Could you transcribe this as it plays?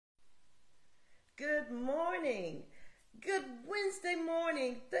Good morning. Good Wednesday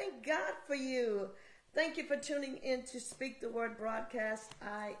morning. Thank God for you. Thank you for tuning in to Speak the Word broadcast.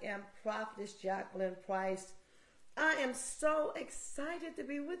 I am Prophetess Jacqueline Price. I am so excited to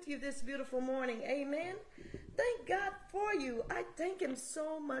be with you this beautiful morning. Amen. Thank God for you. I thank Him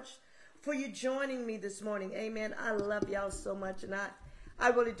so much for you joining me this morning. Amen. I love y'all so much, and I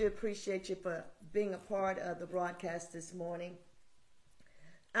really do appreciate you for being a part of the broadcast this morning.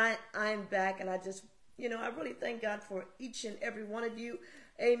 I'm back, and I really thank God for each and every one of you.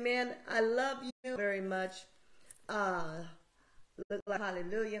 Amen. I love you very much. Uh,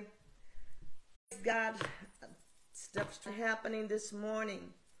 Hallelujah. Praise God. Stuff's happening this morning.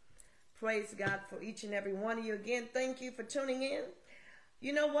 Praise God for each and every one of you. Again, thank you for tuning in.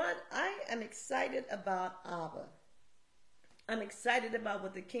 You know what? I am excited about Abba. I'm excited about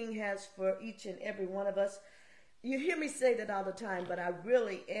what the King has for each and every one of us. You hear me say that all the time, but I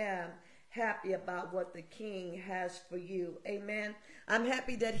really am happy about what the King has for you. Amen. I'm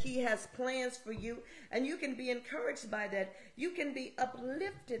happy that He has plans for you, and you can be encouraged by that. You can be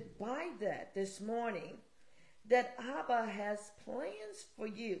uplifted by that this morning, that Abba has plans for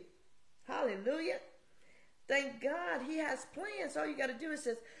you. Hallelujah. Thank God He has plans. All you got to do is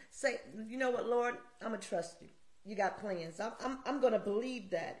just say, you know what, Lord, I'm going to trust you. You got plans. I'm going to believe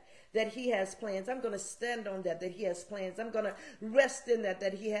that He has plans. I'm going to stand on that He has plans. I'm going to rest in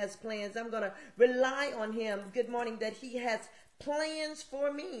that He has plans. I'm going to rely on Him. Good morning, that He has plans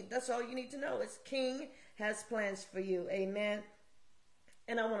for me. That's all you need to know. Is King has plans for you. Amen.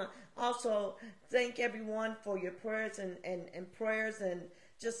 And I want to also thank everyone for your prayers and prayers and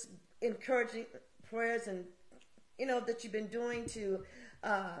just encouraging prayers and, that you've been doing to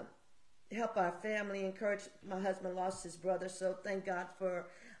help our family, encourage. My husband lost his brother, so thank God for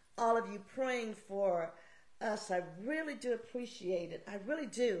all of you praying for us. I really do appreciate it. I really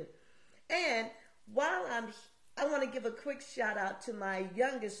do. And I want to give a quick shout out to my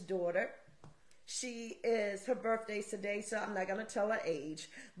youngest daughter. Her birthday's today, so I'm not going to tell her age,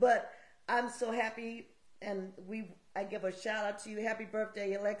 but I'm so happy, and I give a shout out to you. Happy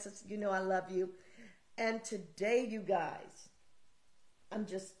birthday, Alexis. You know I love you. And today, you guys,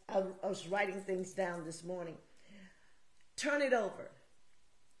 I was writing things down this morning. Turn it over.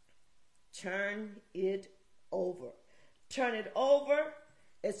 Turn it over. Turn it over.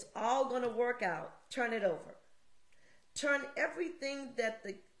 It's all going to work out. Turn it over. Turn everything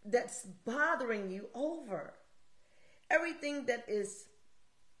that's bothering you over. Everything that is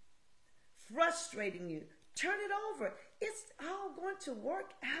frustrating you. Turn it over. It's all going to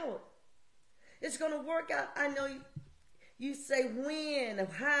work out. It's going to work out. I know you say when,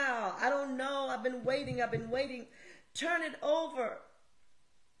 how. I don't know. I've been waiting. Turn it over.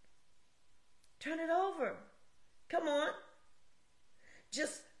 Turn it over. Come on.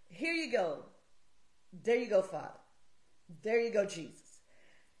 Just, here you go. There you go, Father. There you go, Jesus.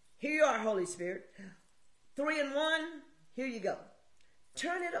 Here you are, Holy Spirit. 3 in 1. Here you go.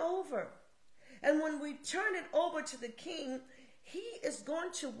 Turn it over. And when we turn it over to the King, He is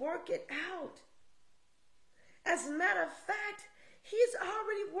going to work it out. As a matter of fact, He's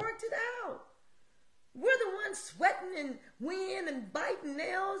already worked it out. We're the ones sweating and weighing and biting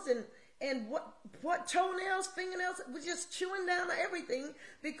nails and what toenails, fingernails. We're just chewing down everything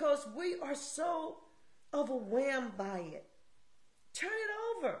because we are so overwhelmed by it. Turn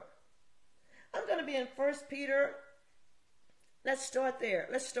it over. I'm going to be in 1 Peter. Let's start there.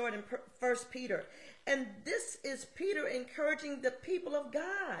 Let's start in 1 Peter. And this is Peter encouraging the people of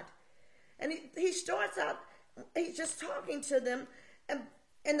God. And he starts out, he's just talking to them. And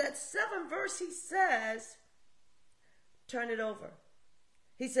in that 7th verse, he says, turn it over.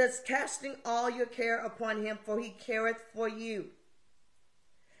 He says, casting all your care upon Him, for He careth for you.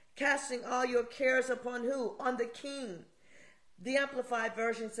 Casting all your cares upon who? On the King. The Amplified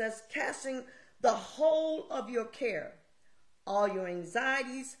Version says, casting the whole of your care, all your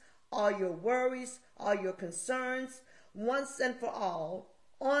anxieties, all your worries, all your concerns, once and for all,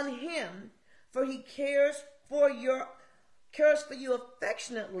 on Him, for He cares for you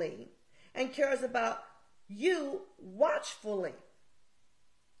affectionately and cares about you watchfully.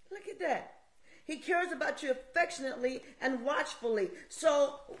 Look at that. He cares about you affectionately and watchfully.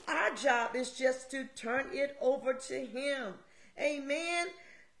 So our job is just to turn it over to Him. Amen.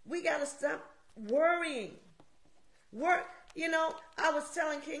 We got to stop worrying. I was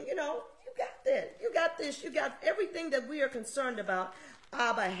telling King, you got this. You got this. You got everything that we are concerned about.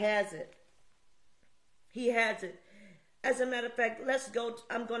 Abba has it. He has it. As a matter of fact,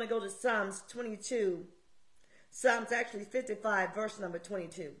 I'm going to go to Psalms 22. Psalms actually 55, verse number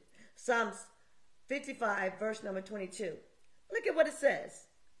 22. Psalms 55, verse number 22. Look at what it says.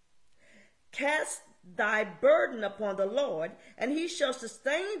 Cast thy burden upon the Lord, and he shall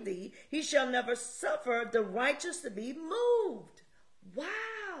sustain thee. He shall never suffer the righteous to be moved.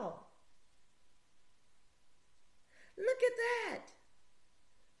 Wow. Look at that.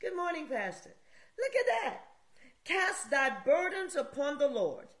 Good morning, Pastor. Look at that. Cast thy burdens upon the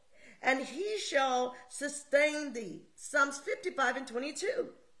Lord, and he shall sustain thee. Psalms 55 and 22.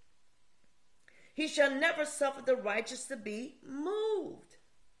 He shall never suffer the righteous to be moved.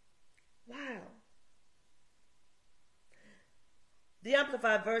 Wow. The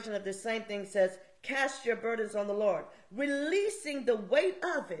Amplified version of the same thing says, cast your burdens on the Lord, releasing the weight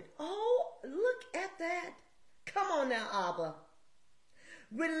of it. Oh, look at that. Come on now, Abba.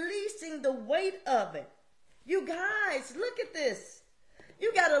 Releasing the weight of it. You guys, look at this.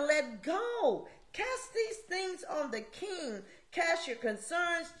 You got to let go. Cast these things on the King. Cast your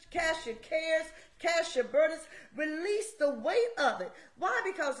concerns, cast your cares, cast your burdens. Release the weight of it. Why?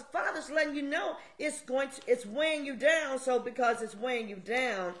 Because the Father's letting you know it's weighing you down. So because it's weighing you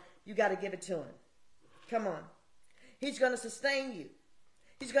down, you got to give it to him. Come on. He's going to sustain you.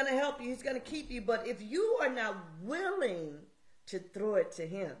 He's going to help you. He's going to keep you. But if you are not willing to throw it to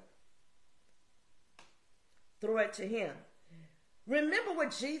him, throw it to him. Remember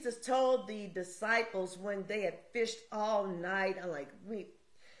what Jesus told the disciples when they had fished all night. I'm like,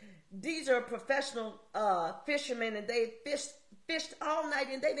 these are professional fishermen, and they fished all night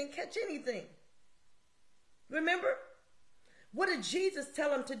and they didn't catch anything. Remember? What did Jesus tell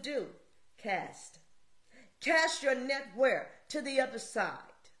them to do? Cast. Cast your net where? To the other side.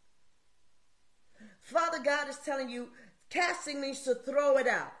 Father God is telling you, casting means to throw it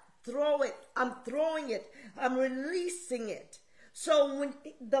out. Throw it. I'm throwing it. I'm releasing it. So when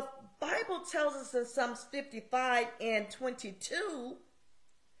the Bible tells us in Psalms 55 and 22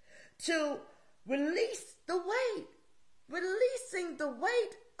 to release the weight, releasing the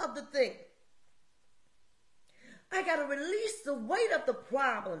weight of the thing. I got to release the weight of the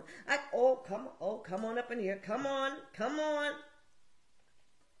problem. Come on up in here. Come on.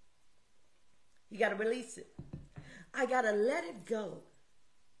 You got to release it. I got to let it go.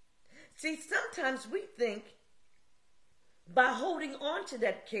 See, sometimes we think by holding on to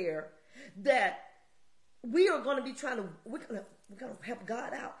that care that we are going to be we're going to help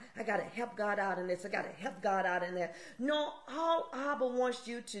God out. I got to help God out in this. I got to help God out in that. No, all Abba wants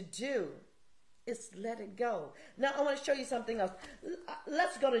you to do is let it go. Now, I want to show you something else.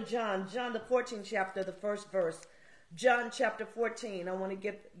 Let's go to John the 14th chapter, the first verse. John chapter 14. I want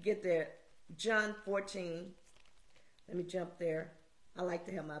to get there. John 14. Let me jump there. I like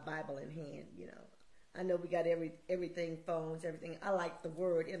to have my Bible in hand, you know. I know we got everything, phones, everything. I like the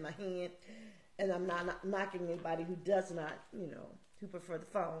word in my hand. And I'm not knocking anybody who does not, who prefer the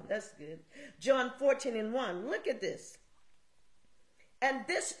phone. That's good. John 14 and 1. Look at this. And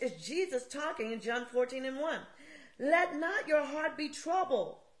this is Jesus talking in John 14 and 1. Let not your heart be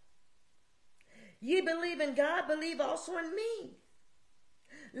troubled. Ye believe in God, believe also in me.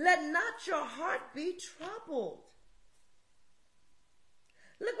 Let not your heart be troubled.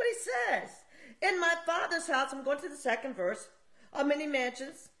 Look what he says. In my Father's house, I'm going to the second verse, are many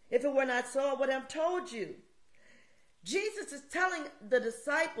mansions. If it were not so, I would have told you. Jesus is telling the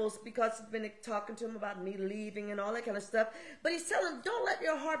disciples, because he's been talking to them about me leaving and all that kind of stuff, but he's telling them, don't let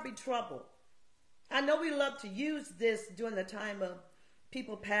your heart be troubled. I know we love to use this during the time of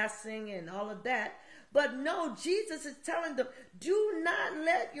people passing and all of that, but no, Jesus is telling them, do not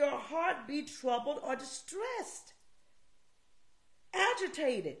let your heart be troubled or distressed,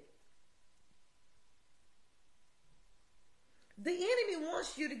 agitated. The enemy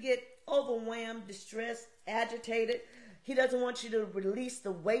wants you to get overwhelmed, distressed, agitated. He doesn't want you to release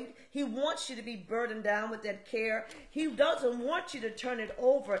the weight. He wants you to be burdened down with that care. He doesn't want you to turn it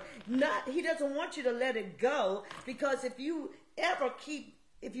over. He doesn't want you to let it go, because if you ever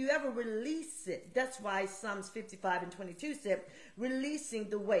release it, that's why Psalms 55 and 22 said, releasing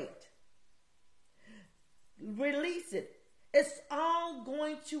the weight. Release it. It's all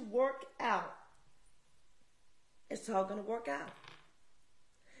going to work out. It's all going to work out.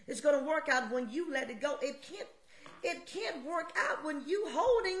 It's going to work out when you let it go. It can't work out when you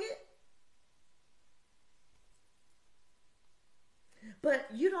holding it. But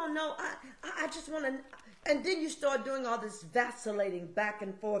you don't know. I just want to, and then you start doing all this vacillating back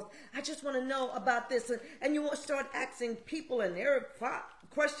and forth. I just want to know about this, and you start asking people and their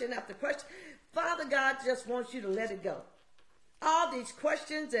question after question. Father God just wants you to let it go. All these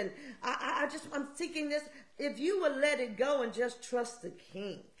questions, and I'm seeking this. If you would let it go and just trust the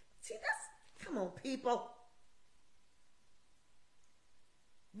King. See, come on, people.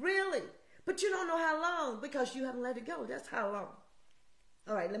 Really? But you don't know how long, because you haven't let it go. That's how long.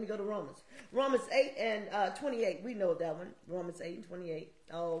 All right, let me go to Romans. Romans 8 and 28. We know that one. Romans 8 and 28.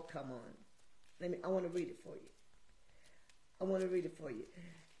 Oh, come on. I want to read it for you. I want to read it for you.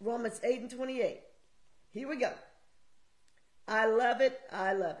 Romans 8 and 28. Here we go. I love it.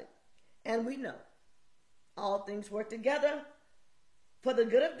 I love it. And we know all things work together for the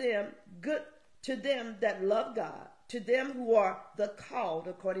good of them, good to them that love God, to them who are the called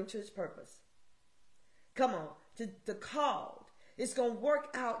according to his purpose. Come on, to the called. It's going to work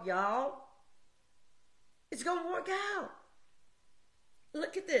out, y'all. It's going to work out.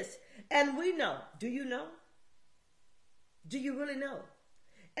 Look at this. And we know. Do you know? Do you really know?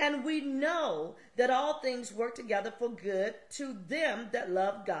 And we know that all things work together for good to them that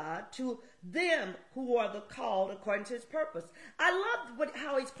love God, to them who are the called according to his purpose. I love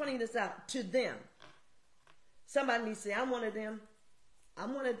how he's pointing this out, to them. Somebody needs to say, I'm one of them.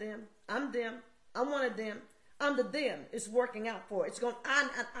 I'm one of them. I'm them. I'm one of them. I'm the them. It's working out for it. It's going,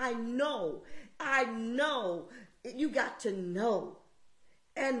 I know. You got to know.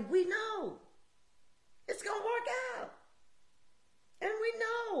 And we know. It's going to work out. And we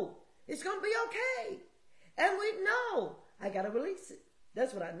know it's going to be okay. And we know I got to release it.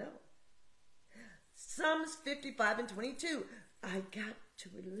 That's what I know. Psalms 55 and 22. I got to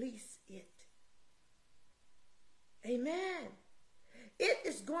release it. Amen. It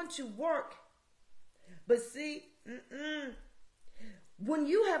is going to work. But see, when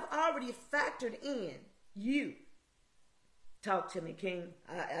you have already factored in you, talk to me, King.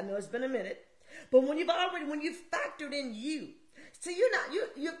 I know it's been a minute. But when you've factored in you, see,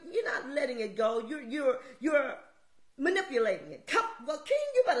 you're not letting it go. You're manipulating it. Well, King,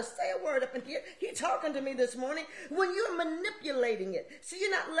 you better say a word up in here. He's talking to me this morning. When you're manipulating it, see,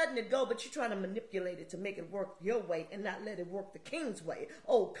 you're not letting it go, but you're trying to manipulate it to make it work your way and not let it work the King's way.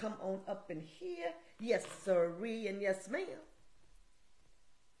 Oh, come on up in here. Yes, sirree, and yes, ma'am.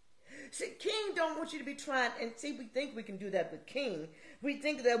 See, King don't want you to be trying, and see, we think we can do that with King. We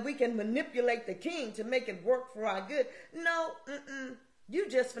think that we can manipulate the King to make it work for our good. No, you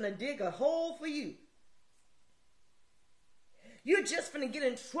just finna dig a hole for you. You're just finna get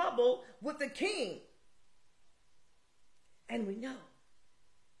in trouble with the King. And we know.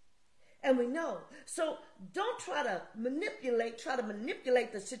 And we know. So don't try to manipulate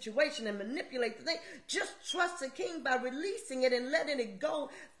the situation and manipulate the thing. Just trust the King by releasing it and letting it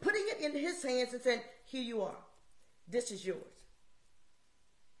go, putting it in his hands and saying, here you are. This is yours.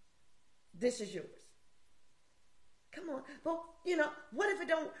 This is yours. Come on. But, what if it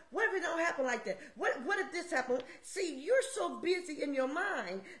don't happen like that? What if this happened? See, you're so busy in your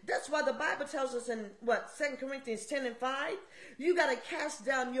mind. That's why the Bible tells us in 2 Corinthians 10 and 5, you got to cast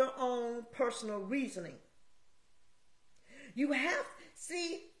down your own personal reasoning. You have,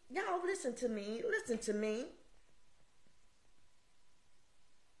 see, y'all listen to me.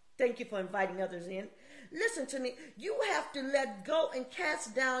 Thank you for inviting others in. Listen to me. You have to let go and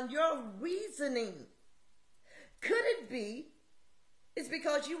cast down your reasoning. Could it be it's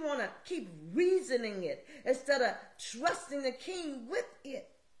because you want to keep reasoning it instead of trusting the King with it?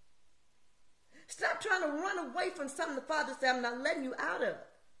 Stop trying to run away from something the Father said, I'm not letting you out of.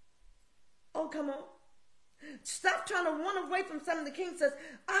 Oh, come on. Stop trying to run away from something the King says,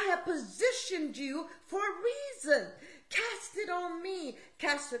 I have positioned you for a reason. Cast it on me.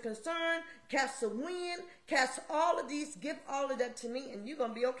 Cast the concern, cast the wind, cast all of these, give all of that to me, and you're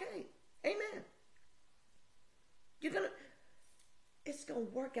going to be okay. Amen. It's going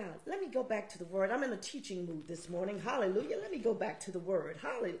to work out. Let me go back to the word. I'm in a teaching mood this morning. Hallelujah. Let me go back to the word.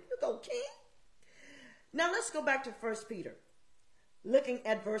 Hallelujah. You go, King. Now let's go back to 1 Peter. Looking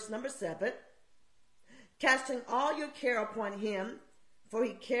at verse number 7. Casting all your care upon him, for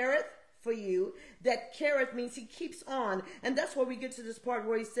he careth for you. That careth means he keeps on. And that's where we get to this part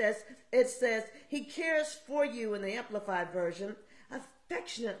where it says, he cares for you in the Amplified Version,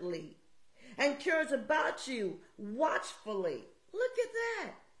 affectionately, and cares about you watchfully. Look at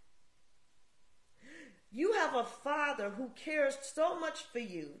that. You have a Father who cares so much for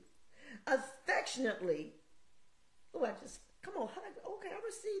you, affectionately. Oh, come on, hug. Okay, I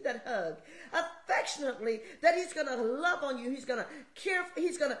received that hug. Affectionately, that he's going to love on you. He's going to care.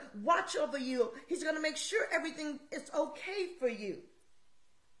 He's going to watch over you. He's going to make sure everything is okay for you.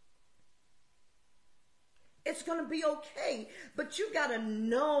 It's going to be okay. But you got to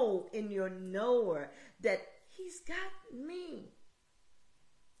know in your knower that he's got me.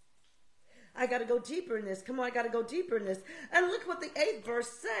 I got to go deeper in this. Come on, I got to go deeper in this. And look what the 8th verse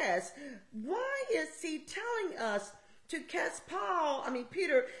says. Why is he telling us to cast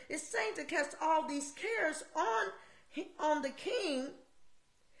Peter is saying to cast all these cares on the King?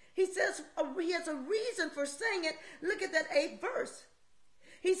 He says he has a reason for saying it. Look at that 8th verse.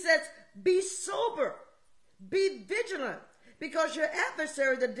 He says, be sober, be vigilant, because your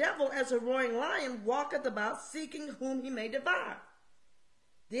adversary, the devil, as a roaring lion, walketh about seeking whom he may devour.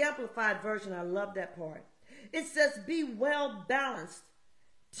 The Amplified Version, I love that part. It says, be well balanced,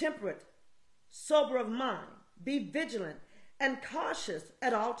 temperate, sober of mind, be vigilant, and cautious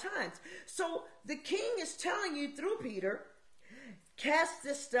at all times. So the king is telling you through Peter, cast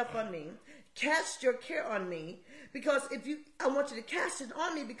this stuff on me. Cast your care on me, because I want you to cast it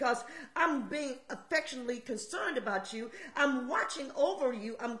on me because I'm being affectionately concerned about you. I'm watching over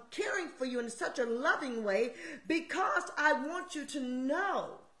you. I'm caring for you in such a loving way because I want you to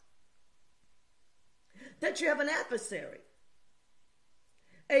know that you have an adversary.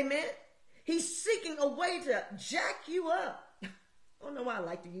 Amen. He's seeking a way to jack you up. I don't know why I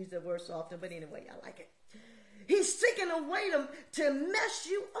like to use that word so often, but anyway, I like it. He's seeking a way to mess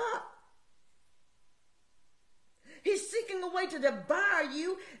you up. He's seeking a way to devour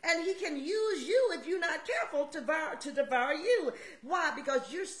you, and he can use you if you're not careful to devour you. Why? Because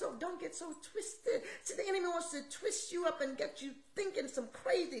don't get so twisted. See, the enemy wants to twist you up and get you thinking some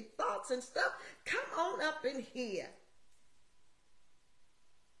crazy thoughts and stuff. Come on up in here.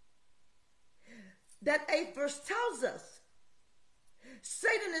 That 8th verse tells us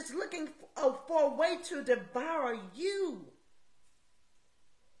Satan is looking for a way to devour you.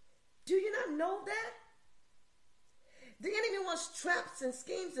 Do you not know that? The enemy wants traps and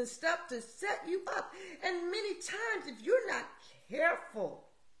schemes and stuff to set you up. And many times, if you're not careful,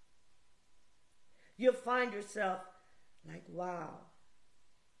 you'll find yourself like, wow.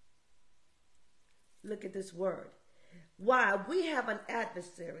 Look at this word. Why? We have an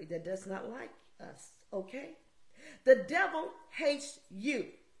adversary that does not like us, okay? The devil hates you.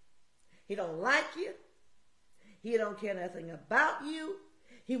 He don't like you. He don't care nothing about you.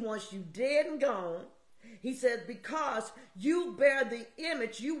 He wants you dead and gone. He says, because you bear the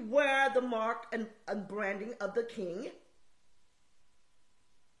image, you wear the mark and branding of the king.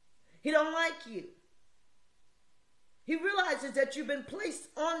 He don't like you. He realizes that you've been placed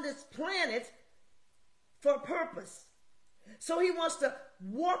on this planet for a purpose. So he wants to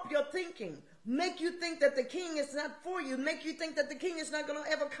warp your thinking, make you think that the king is not for you, make you think that the king is not going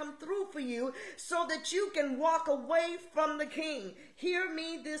to ever come through for you so that you can walk away from the king. Hear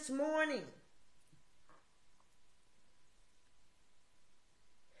me this morning.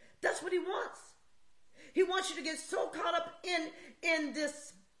 That's what he wants. He wants you to get so caught up in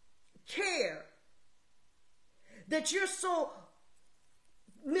this care that you're so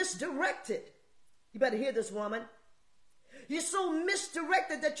misdirected. You better hear this, woman. You're so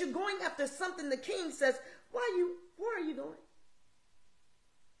misdirected that you're going after something the king says, where are you going?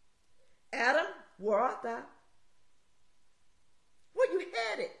 Adam, where art thou? Where you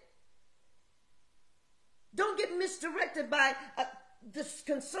headed? Don't get misdirected by the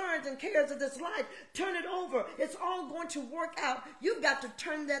concerns and cares of this life. Turn it over. It's all going to work out. You've got to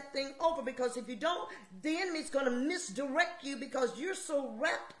turn that thing over, because if you don't, the enemy's going to misdirect you because you're so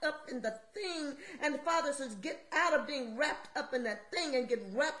wrapped up in the thing. And the Father says, get out of being wrapped up in that thing and get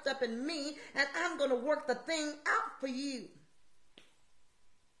wrapped up in me, and I'm going to work the thing out for you.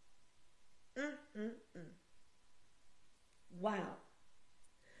 Wow.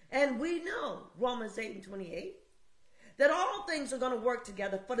 And we know, Romans 8:28, that all things are going to work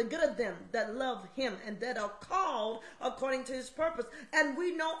together for the good of them that love him and that are called according to his purpose. And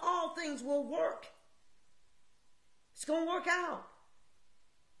we know all things will work. It's going to work out.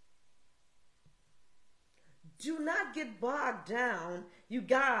 Do not get bogged down, you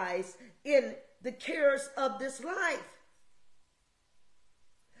guys, in the cares of this life.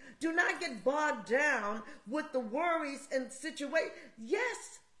 Do not get bogged down with the worries and situations.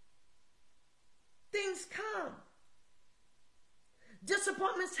 Yes, things come.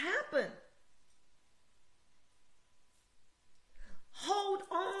 Disappointments happen. Hold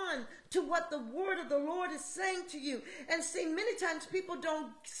on to what the word of the Lord is saying to you. And see, many times people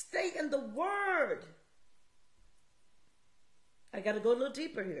don't stay in the word. I got to go a little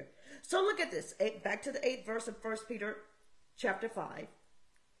deeper here. So look at this. Back to the 8th verse of 1 Peter chapter 5.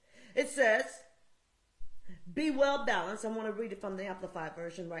 It says, be well balanced. I want to read it from the Amplified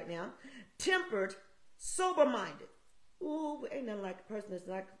Version right now. Tempered, sober-minded. Ooh, ain't nothing like a person that's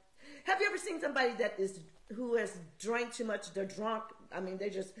like. Have you ever seen somebody who has drank too much? They're drunk. I mean,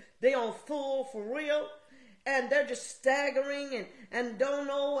 they on full for real, and they're just staggering and don't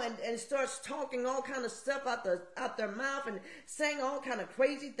know and starts talking all kind of stuff out their mouth and saying all kind of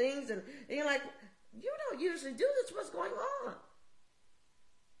crazy things, and you're like, you don't usually do this. What's going on?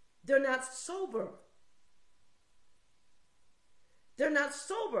 They're not sober. They're not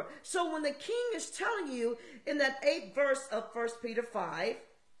sober. So when the king is telling you in that 8th verse of 1 Peter 5,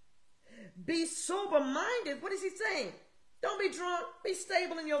 Be sober-minded. What is he saying? Don't be drunk. Be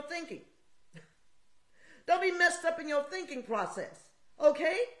stable in your thinking. Don't be messed up in your thinking process.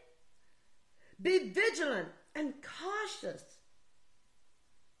 Okay? Be vigilant and cautious.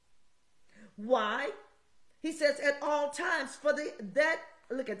 Why? He says at all times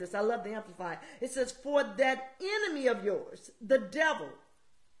look at this. I love the Amplified. It says, for that enemy of yours, the devil.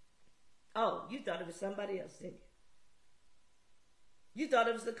 Oh, you thought it was somebody else, didn't you? You thought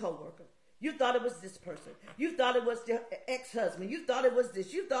it was the coworker. You thought it was this person. You thought it was the ex-husband. You thought it was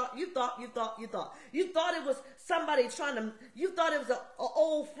this. You thought it was somebody you thought it was an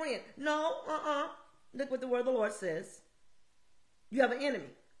old friend. No, Look what the word of the Lord says. You have an enemy.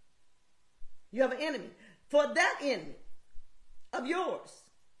 You have an enemy. For that enemy of yours,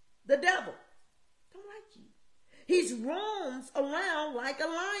 the devil, don't like you. He roams around like a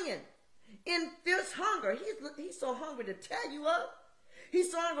lion in fierce hunger. He's so hungry to tear you up.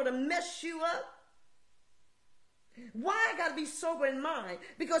 He's so hungry to mess you up. Why I got to be sober in mind?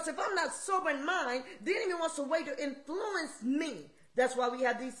 Because if I'm not sober in mind, the enemy wants a way to influence me. That's why we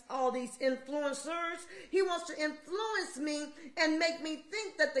have all these influencers. He wants to influence me and make me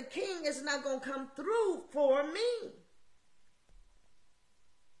think that the king is not going to come through for me.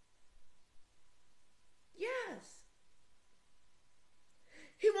 Yes.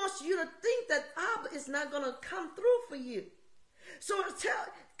 He wants you to think that Abba is not going to come through for you. So tell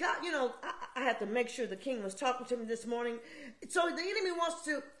God, I had to make sure the king was talking to me this morning. So the enemy wants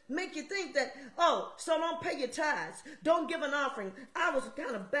to make you think that, so don't pay your tithes. Don't give an offering. I was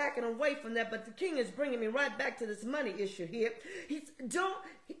kind of backing away from that, but the king is bringing me right back to this money issue here. He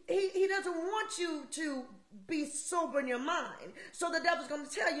doesn't want you to be sober in your mind. So the devil's going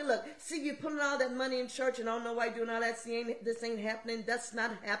to tell you, look, see, you're putting all that money in church and I don't know why you're doing all that. See, this ain't happening. That's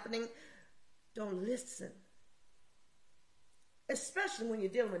not happening. Don't listen. Especially when you're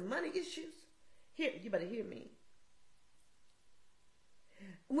dealing with money issues. Here, you better hear me.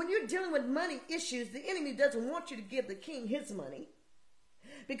 When you're dealing with money issues, the enemy doesn't want you to give the king his money.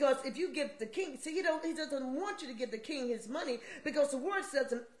 Because if you give the king, he doesn't want you to give the king his money, because the word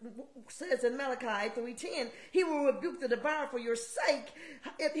says in Malachi 3:10, he will rebuke the devourer for your sake.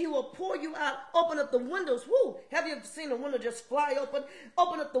 If he will pour you out, open up the windows. Woo! Have you ever seen a window just fly open?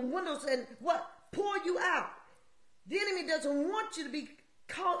 Open up the windows and what? Pour you out. The enemy doesn't want you to be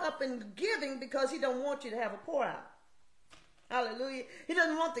caught up in giving because he don't want you to have a pour out. Hallelujah. He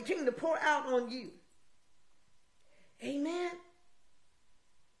doesn't want the king to pour out on you. Amen.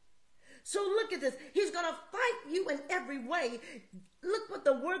 So look at this. He's going to fight you in every way. Look what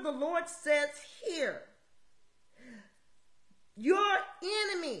the word of the Lord says here. Your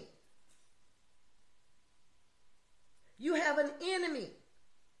enemy. You have an enemy.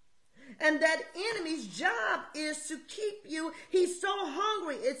 And that enemy's job is to keep you. He's so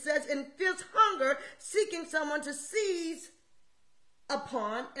hungry, it says, in fierce hunger, seeking someone to seize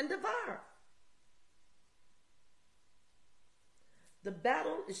upon and devour. The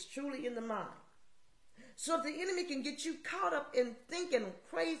battle is truly in the mind. So if the enemy can get you caught up in thinking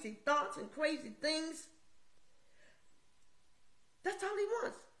crazy thoughts and crazy things, that's all he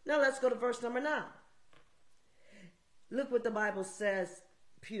wants. Now let's go to verse number 9. Look what the Bible says.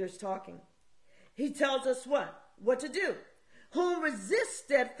 Peter's talking. He tells us what to do. Whom resist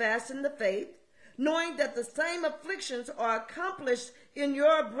steadfast in the faith, knowing that the same afflictions are accomplished in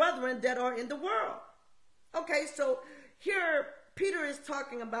your brethren that are in the world. Okay, so here Peter is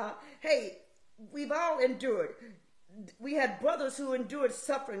talking about, hey, we've all endured. We had brothers who endured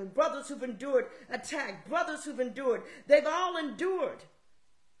suffering, brothers who've endured attack, brothers who've endured. They've all endured.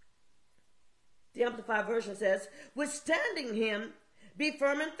 The Amplified Version says, withstanding him, be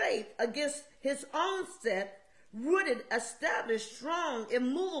firm in faith against his own set, rooted, established, strong,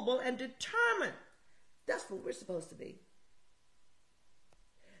 immovable, and determined. That's what we're supposed to be.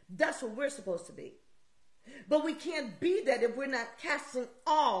 That's what we're supposed to be. But we can't be that if we're not casting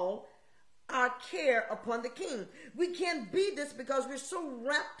all our care upon the king. We can't be this because we're so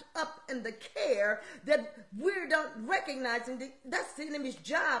wrapped up in the care that we're not recognizing that's the enemy's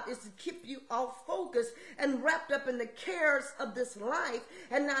job, is to keep you off focus and wrapped up in the cares of this life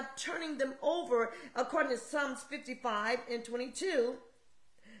and not turning them over according to Psalms 55:22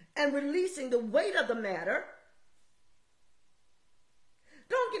 and releasing the weight of the matter.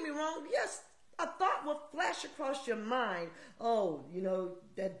 Don't get me wrong. Yes, a thought will flash across your mind. Oh,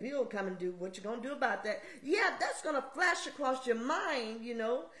 that bill coming due. What you going to do about that? Yeah, that's going to flash across your mind,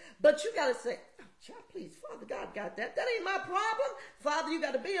 But you got to say, oh, child, please, Father God got that. That ain't my problem. Father, you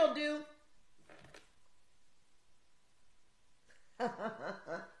got a bill due.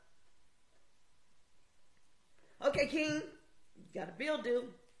 Okay, King, you got a bill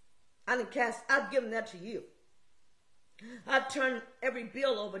due. I've given that to you. I've turned every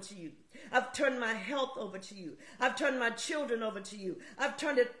bill over to you. I've turned my health over to you. I've turned my children over to you. I've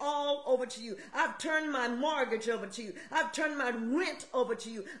turned it all over to you. I've turned my mortgage over to you. I've turned my rent over to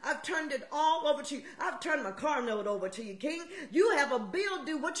you. I've turned it all over to you. I've turned my car note over to you, King. You have a bill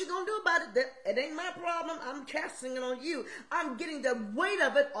due. What you gonna do about it? It ain't my problem. I'm casting it on you. I'm getting the weight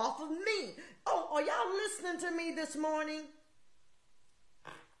of it off of me. Oh, are y'all listening to me this morning?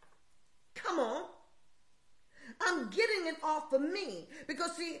 Come on. I'm getting it off of me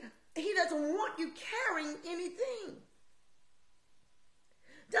because, see, he doesn't want you carrying anything.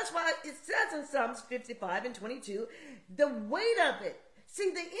 That's why it says in Psalms 55 and 22, the weight of it. See,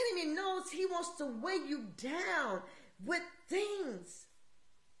 the enemy knows he wants to weigh you down with things.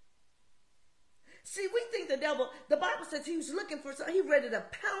 See, we think the devil, the Bible says he was looking for something. He's ready to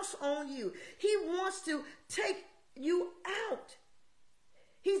pounce on you. He wants to take you out.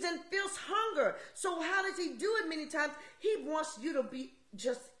 He's in fierce hunger. So how does he do it many times? He wants you to be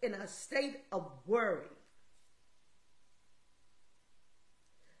just in a state of worry.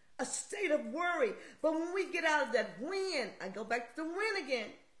 A state of worry. But when we get out of that win, I go back to the win again.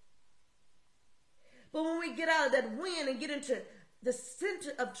 But when we get out of that win and get into the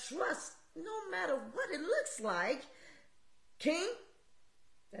center of trust, no matter what it looks like, King,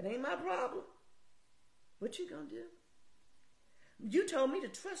 that ain't my problem. What you gonna do? You told me to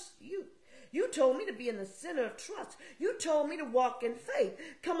trust you. You told me to be in the center of trust. You told me to walk in faith.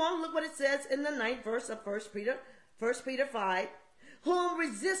 Come on, look what it says in the 9th verse of 1 Peter 5. Whom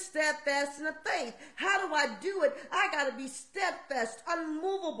resist steadfast in the faith. How do I do it? I got to be steadfast,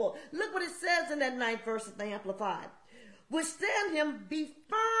 unmovable. Look what it says in that 9th verse of the Amplified. Withstand him, be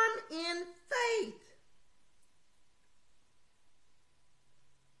firm in faith.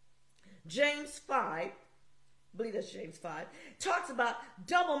 James 5. I believe that's James 5, talks about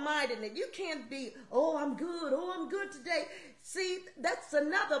double-mindedness. You can't be, oh, I'm good today. See, that's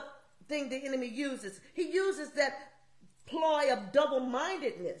another thing the enemy uses. He uses that ploy of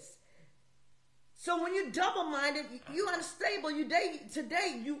double-mindedness. So when you're double-minded, you're unstable.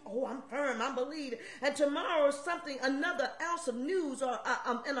 Today, I'm firm, I'm believing. And tomorrow something, another ounce of news, or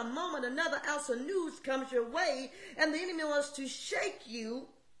in a moment, another ounce of news comes your way, and the enemy wants to shake you.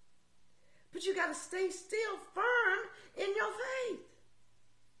 But you got to stay still firm in your faith.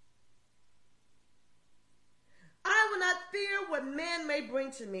 I will not fear what man may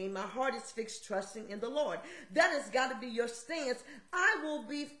bring to me. My heart is fixed, trusting in the Lord. That has got to be your stance. I will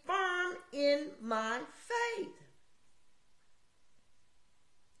be firm in my faith.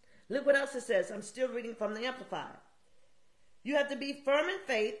 Look what else it says. I'm still reading from the Amplified. You have to be firm in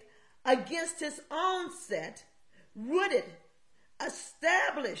faith against his onset, rooted,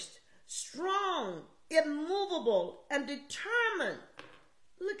 established, strong, immovable, and determined.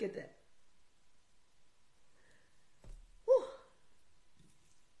 Look at that. Whew.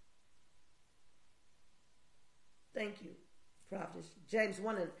 Thank you, Prophet. James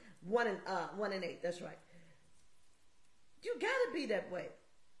 1 and 8. That's right. You got to be that way.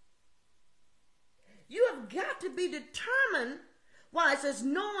 You have got to be determined. Why? It says,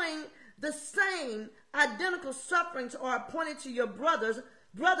 knowing the same identical sufferings are appointed to your brotherhood,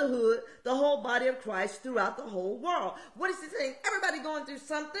 the whole body of Christ throughout the whole world. What is he saying? Everybody going through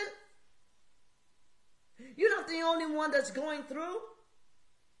something. You're not the only one that's going through.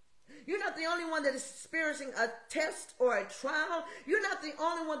 You're not the only one that is experiencing a test or a trial. You're not the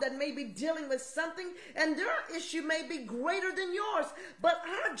only one that may be dealing with something, and their issue may be greater than yours. But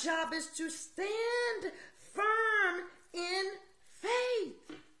our job is to stand firm in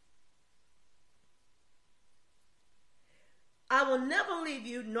faith. I will never leave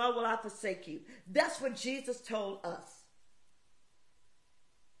you, nor will I forsake you. That's what Jesus told us.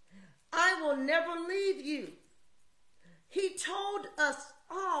 I will never leave you. He told us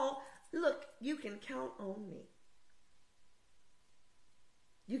all, look, you can count on me.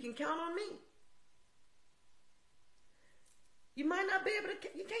 You can count on me. You might not be able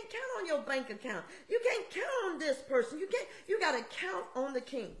to, you can't count on your bank account. You can't count on this person. You got to count on the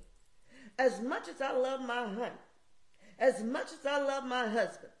King. As much as I love my honey, as much as I love my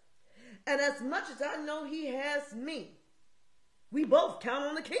husband, and as much as I know he has me, we both count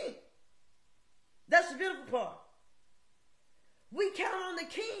on the King. That's the beautiful part. We count on the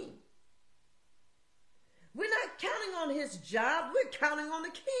King. We're not counting on his job. We're counting on the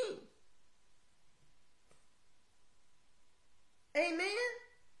King. Amen?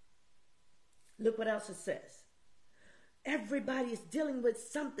 Look what else it says. Everybody is dealing with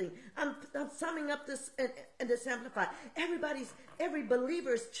something. I'm summing up this and this amplified. Every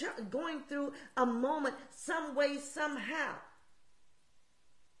believer is going through a moment, some way, somehow.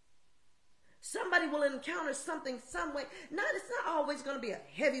 Somebody will encounter something some way. It's not always going to be a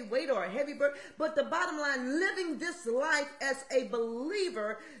heavy weight or a heavy burden, but the bottom line, living this life as a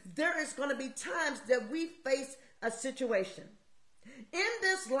believer, there is going to be times that we face a situation. In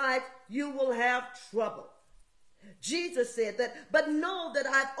this life, you will have trouble. Jesus said that, but know that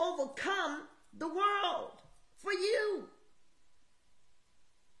I've overcome the world for you.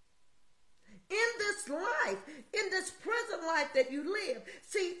 In this life, in this present life that you live.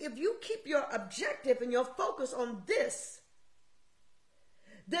 See, if you keep your objective and your focus on this,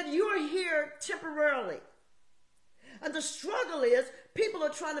 that you're here temporarily. And the struggle is people are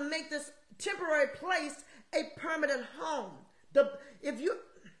trying to make this temporary place a permanent home.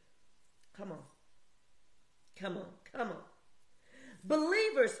 Come on.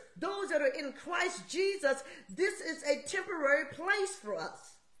 Believers, those that are in Christ Jesus, this is a temporary place for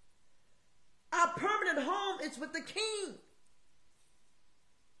us. Our permanent home is with the King.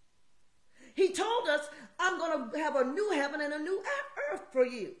 He told us, I'm going to have a new heaven and a new earth for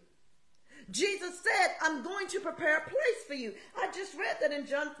you. Jesus said, I'm going to prepare a place for you. I just read that in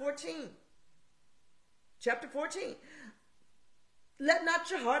John 14. Chapter 14. Let not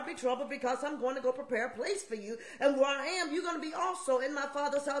your heart be troubled, because I'm going to go prepare a place for you. And where I am, you're going to be also. In my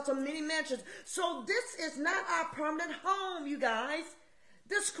Father's house are many mansions. So this is not our permanent home, you guys.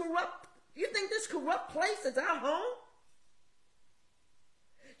 You think this corrupt place is our home?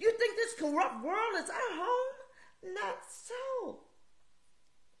 You think this corrupt world is our home? Not so.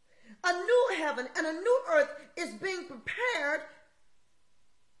 A new heaven and a new earth is being prepared.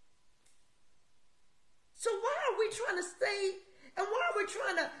 So why are we trying to stay, and why are we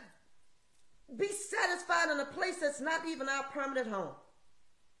trying to be satisfied in a place that's not even our permanent home?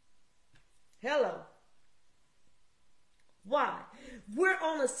 Hello. Why? We're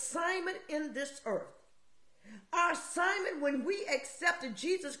on assignment in this earth. Our assignment, when we accepted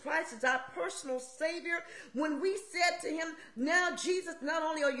Jesus Christ as our personal Savior, when we said to him, now Jesus, not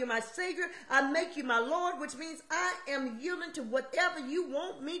only are you my Savior, I make you my Lord, which means I am yielding to whatever you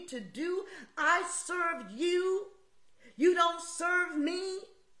want me to do. I serve you. You don't serve me.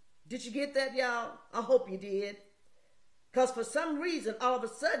 Did you get that, y'all? I hope you did. Because for some reason, all of a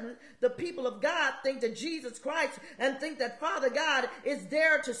sudden, the people of God think that Jesus Christ and think that Father God is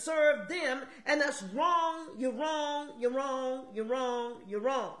there to serve them. And that's wrong. You're wrong. You're wrong. You're wrong. You're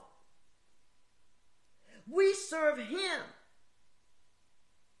wrong. We serve him.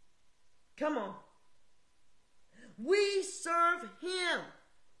 Come on. We serve him.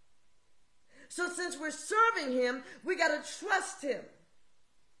 So since we're serving him, we got to trust him.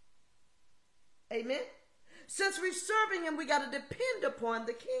 Amen. Since we're serving him, we got to depend upon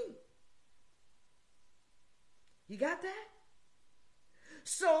the King. You got that?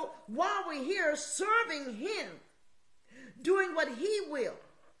 So while we're here serving him, doing what he will,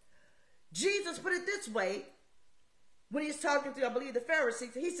 Jesus put it this way when he's talking to, I believe, the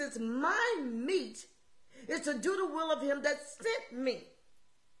Pharisees. He says, my meat is to do the will of him that sent me.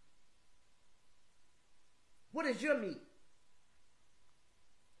 What is your meat?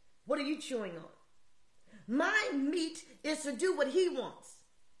 What are you chewing on? My meat is to do what he wants.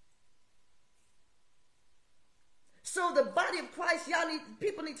 So the body of Christ,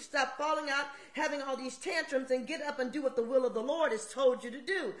 people need to stop falling out, having all these tantrums, and get up and do what the will of the Lord has told you to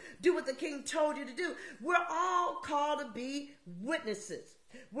do. Do what the King told you to do. We're all called to be witnesses.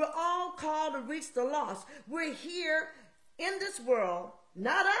 We're all called to reach the lost. We're here in this world,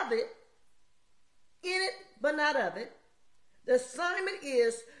 not of it, in it, but not of it. The assignment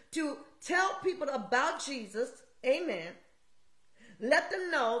is to tell people about Jesus. Amen. Let them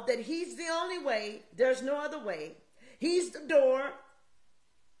know that he's the only way. There's no other way. He's the door.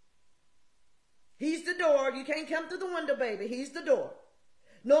 He's the door. You can't come through the window, baby. He's the door.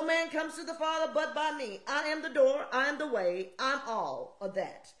 No man comes to the Father but by me. I am the door. I am the way. I'm all of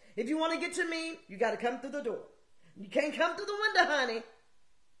that. If you want to get to me, you got to come through the door. You can't come through the window, honey.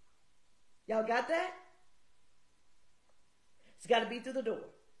 Y'all got that? It's got to be through the door.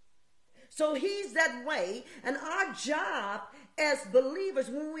 So he's that way, and our job as believers,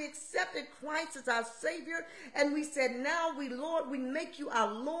 when we accepted Christ as our Savior, and we said, now Lord, we make you our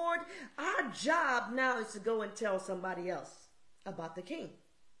Lord, our job now is to go and tell somebody else about the King.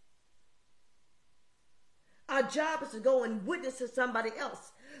 Our job is to go and witness to somebody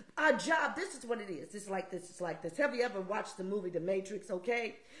else. Our job, this is what it is. It's like this, it's like this. Have you ever watched the movie The Matrix,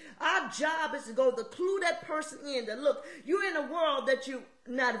 okay? Our job is to go to clue that person in that, look, you're in a world that you're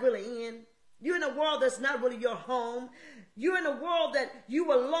not really in. You're in a world that's not really your home. You're in a world that you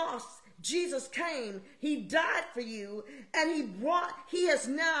were lost. Jesus came. He died for you. And he has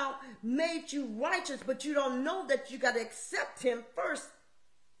now made you righteous, but you don't know that you got to accept him first.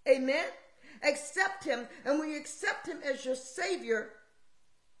 Amen? accept him, and when you accept him as your Savior,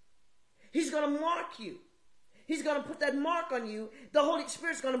 he's going to mark you. He's going to put that mark on you. The Holy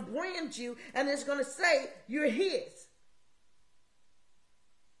Spirit's going to brand you, and it's going to say you're his.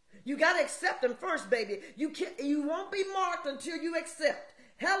 You got to accept him first, baby. You won't be marked until you accept.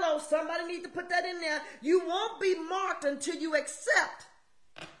 Hello, somebody need to put that in there. You won't be marked until you accept.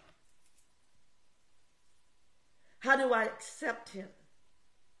 How do I accept him?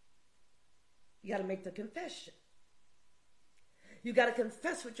 You got to make the confession. You got to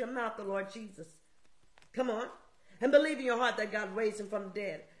confess with your mouth the Lord Jesus. Come on. And believe in your heart that God raised him from the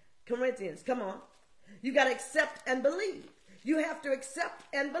dead. Corinthians, come on. You got to accept and believe. You have to accept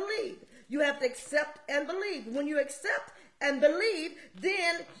and believe. You have to accept and believe. When you accept and believe,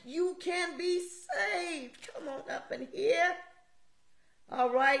 then you can be saved. Come on up in here.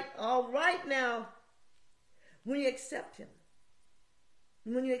 All right now. When you accept him.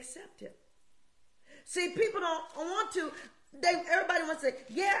 When you accept him. See, people don't want to. Everybody wants to say,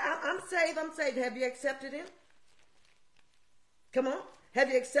 yeah, I'm saved. Have you accepted him? Come on. Have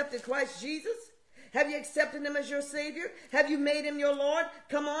you accepted Christ Jesus? Have you accepted him as your Savior? Have you made him your Lord?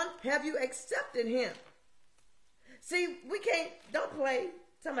 Come on. Have you accepted him? See, we can't, don't play.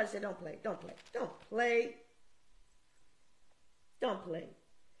 Somebody said don't play. Don't play. Don't play. Don't play.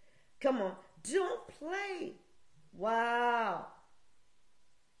 Come on. Don't play. Wow.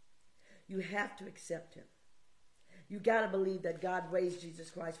 You have to accept him. You got to believe that God raised Jesus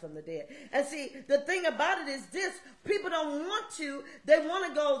Christ from the dead. And see, the thing about it is this. People don't want to. They want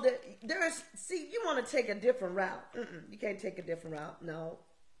to go. You want to take a different route. You can't take a different route. No,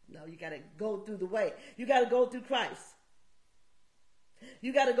 you got to go through the way. You got to go through Christ.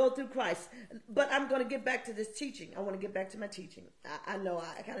 You got to go through Christ. But I'm going to get back to this teaching. I want to get back to my teaching. I know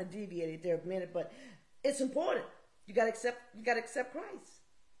I kind of deviated there a minute, but it's important. You got to accept Christ.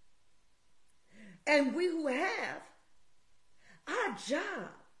 And we who have, our job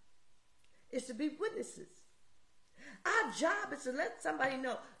is to be witnesses. Our job is to let somebody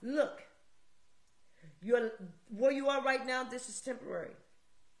know, look, where you are right now, this is temporary.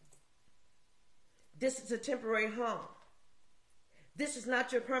 This is a temporary home. This is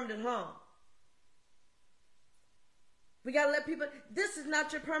not your permanent home. We got to let people, this is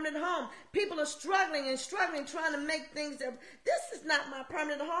not your permanent home. People are struggling, trying to make things, this is not my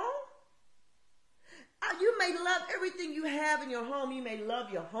permanent home. You may love everything you have in your home. You may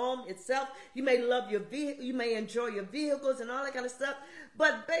love your home itself. You may love your vehicle. You may enjoy your vehicles and all that kind of stuff.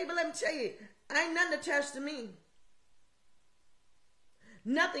 But baby, let me tell you, ain't nothing attached to me.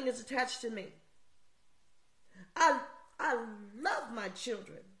 Nothing is attached to me. I love my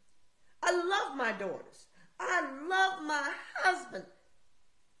children. I love my daughters. I love my husband.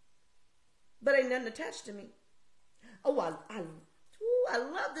 But ain't nothing attached to me. Oh, I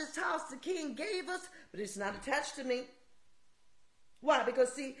love this house the King gave us, but it's not attached to me. Why?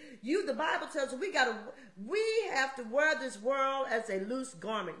 Because see, the Bible tells us we have to wear this world as a loose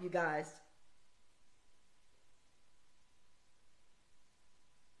garment, you guys.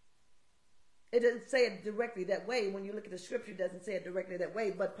 It doesn't say it directly that way. When you look at the scripture, it doesn't say it directly that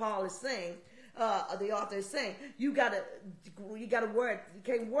way. But Paul is saying, the author is saying, you gotta wear it. You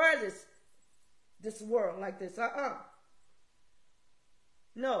can't wear this world like this.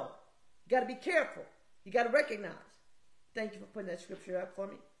 No, you got to be careful. You got to recognize. Thank you for putting that scripture up for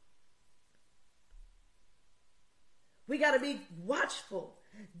me. We got to be watchful.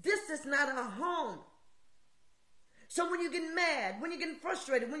 This is not our home. So when you get mad, when you're getting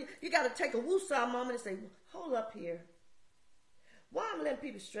frustrated, when you got to take a woosah moment and say, hold up here. Why am I letting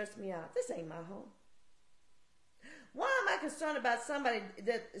people stress me out? This ain't my home. Why am I concerned about somebody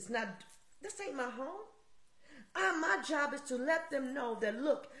that is not, this ain't my home? My job is to let them know that,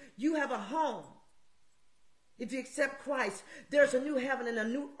 look, you have a home. If you accept Christ, there's a new heaven and a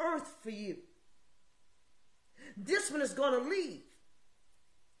new earth for you. This one is going to leave.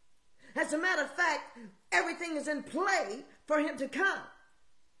 As a matter of fact, everything is in play for him to come.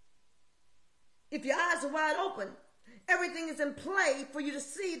 If your eyes are wide open, everything is in play for you to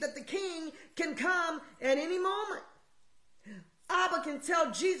see that the King can come at any moment. Abba can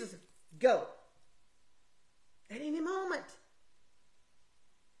tell Jesus, go. At any moment.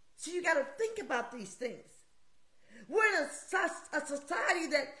 So you got to think about these things. We're in a society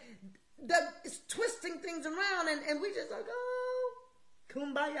that is twisting things around and we just like, oh,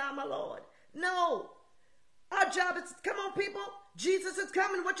 kumbaya, my Lord. No. Our job is, come on, people. Jesus is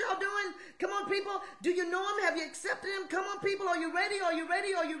coming. What y'all doing? Come on, people. Do you know him? Have you accepted him? Come on, people. Are you ready? Are you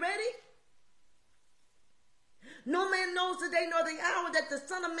ready? Are you ready? No man knows the day nor the hour that the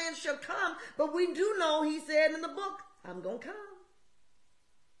Son of Man shall come, but we do know, he said in the book, I'm going to come.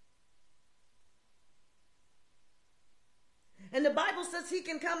 devil says he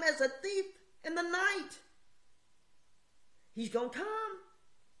can come as a thief in the night. He's going to come.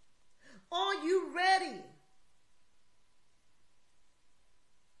 Are you ready?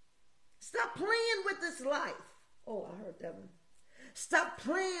 Stop playing with this life. Oh, I heard that one. Stop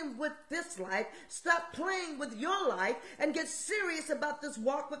playing with this life. Stop playing with your life and get serious about this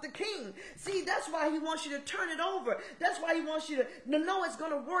walk with the King. See, that's why he wants you to turn it over. That's why he wants you to know it's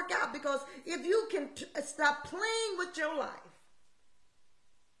going to work out, because if you can stop playing with your life,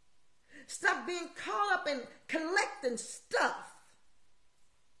 stop being caught up in collecting stuff.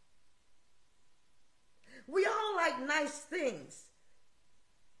 We all like nice things.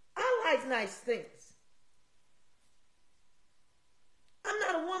 I like nice things. I'm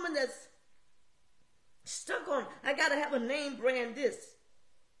not a woman that's stuck on, I got to have a name brand this.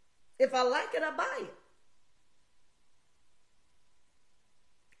 If I like it, I buy it.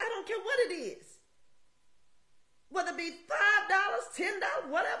 I don't care what it is. Whether it be $5, $10,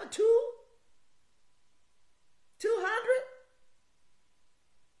 whatever, $200.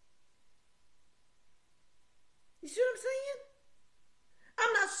 You see what I'm saying?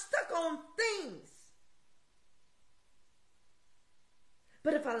 I'm not stuck on things.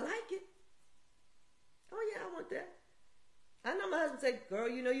 But if I like it, oh yeah, I want that. I know my husband say, girl,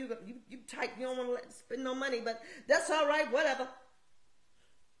 you know, you tight, you don't want to spend no money, but that's all right, whatever.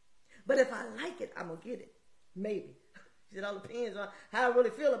 But if I like it, I'm going to get it. Maybe. It all depends on how I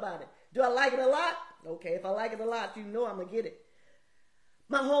really feel about it. Do I like it a lot? Okay, if I like it a lot, you know I'm going to get it.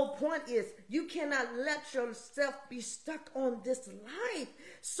 My whole point is you cannot let yourself be stuck on this life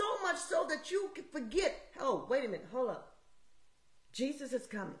so much so that you can forget. Oh, wait a minute, hold up. Jesus is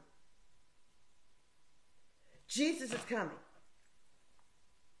coming. Jesus is coming.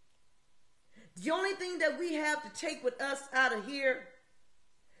 The only thing that we have to take with us out of here,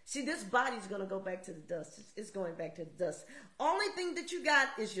 see, this body's going to go back to the dust. It's going back to the dust. Only thing that you got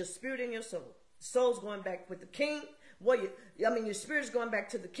is your spirit and your soul. Soul's going back with the King. Your spirit's going back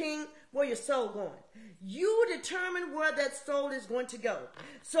to the King. Where your soul going? You determine where that soul is going to go.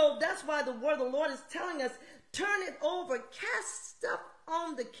 So that's why the word of the Lord is telling us, turn it over. Cast stuff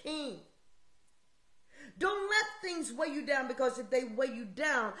on the King. Don't let things weigh you down, because if they weigh you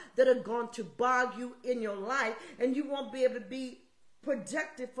down, that are going to bog you in your life and you won't be able to be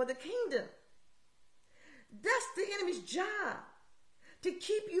productive for the kingdom. That's the enemy's job, to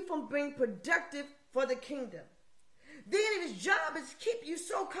keep you from being productive for the kingdom. The enemy's job is to keep you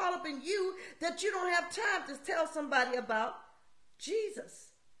so caught up in you that you don't have time to tell somebody about Jesus.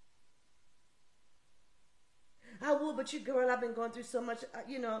 I would, but girl, I've been going through so much,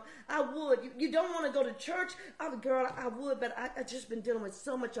 I would. You don't want to go to church? Girl, I would, but I just been dealing with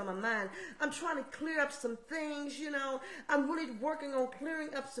so much on my mind. I'm trying to clear up some things, I'm really working on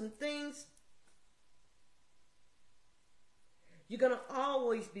clearing up some things. You're going to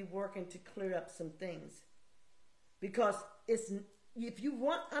always be working to clear up some things. Because if you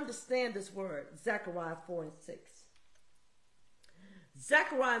want to understand this word, Zechariah 4:6.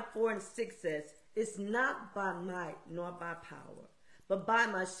 Zechariah 4:6 says, it's not by might nor by power, but by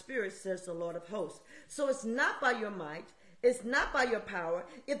my spirit, says the Lord of hosts. So it's not by your might, it's not by your power.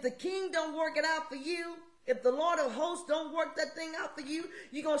 If the King don't work it out for you, if the Lord of hosts don't work that thing out for you,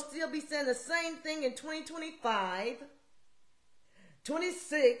 you're going to still be saying the same thing in 2025,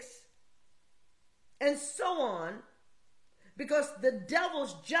 26, and so on. Because the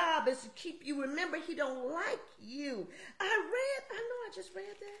devil's job is to keep you. Remember, he don't like you. I just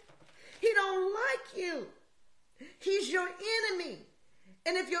read that. He don't like you. He's your enemy.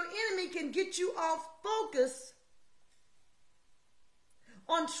 And if your enemy can get you off focus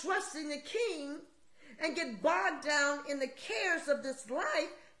on trusting the King and get bogged down in the cares of this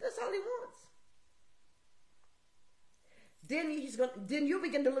life, that's all he wants. Then you'll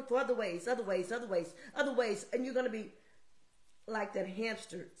begin to look for other ways, and you're going to be like that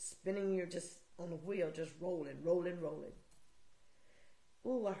hamster spinning, you're just on the wheel, just rolling.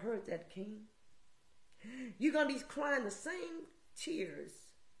 Oh, I heard that, King. You're going to be crying the same tears.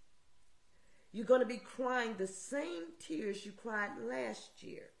 You're going to be crying the same tears you cried last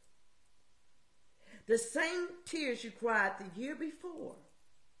year. The same tears you cried the year before.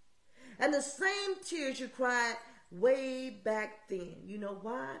 And the same tears you cried way back then. You know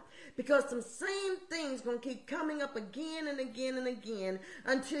why? Because some same things going to keep coming up again and again and again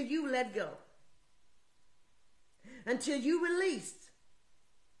until you let go. Until you release.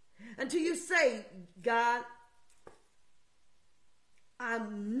 Until you say, God,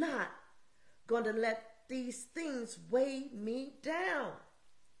 I'm not going to let these things weigh me down.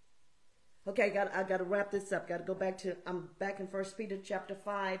 Okay, I got to wrap this up. Got to go back to, I'm back in 1 Peter chapter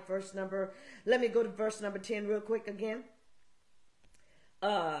 5, let me go to verse number 10 real quick again.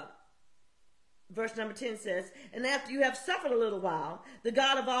 uh, verse number 10 says, and after you have suffered a little while, the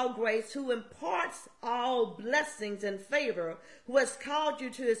God of all grace, who imparts all blessings and favor, who has called you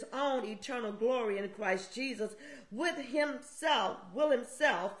to his own eternal glory in Christ Jesus, will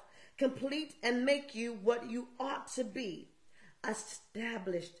himself complete and make you what you ought to be,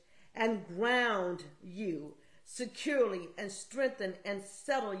 established and ground you securely and strengthen and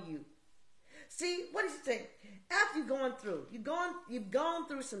settle you. See, what is he saying? After you've gone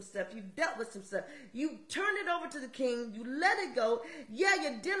through some stuff, you've dealt with some stuff, you turn it over to the king, you let it go. Yeah,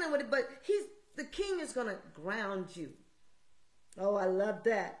 you're dealing with it, but the king is going to ground you. Oh, I love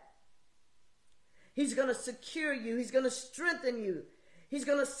that. He's going to secure you. He's going to strengthen you. He's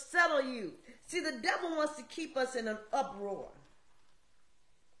going to settle you. See, the devil wants to keep us in an uproar.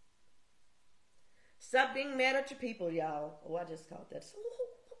 Stop being mad at your people, y'all. Oh, I just called that.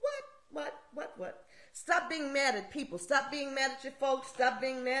 What? Stop being mad at people. Stop being mad at your folks. Stop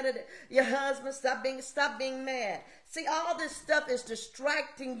being mad at your husband. Stop being mad. See, all this stuff is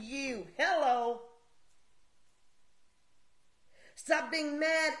distracting you. Hello. Stop being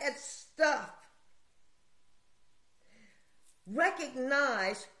mad at stuff.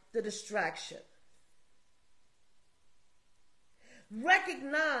 Recognize the distraction.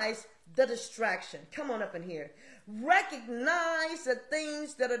 Recognize the distraction. Come on up in here. Recognize the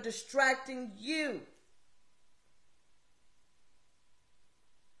things that are distracting you.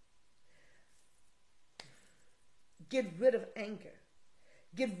 Get rid of anger.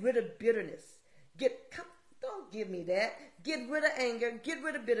 Get rid of bitterness. Don't give me that. Get rid of anger. Get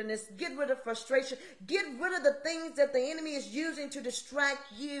rid of bitterness. Get rid of frustration. Get rid of the things that the enemy is using to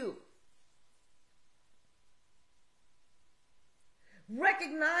distract you.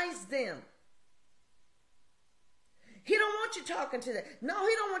 Recognize them. He don't want you talking to that. No,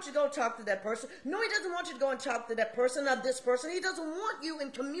 he don't want you to go talk to that person. No, he doesn't want you to go and talk to that person or this person. He doesn't want you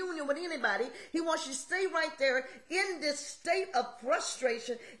in communion with anybody. He wants you to stay right there in this state of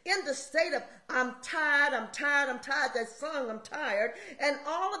frustration, in the state of I'm tired, that song, I'm tired, and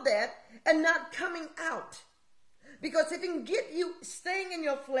all of that, and not coming out. Because if he can get you staying in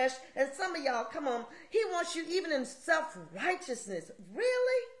your flesh, and some of y'all, come on, he wants you even in self-righteousness.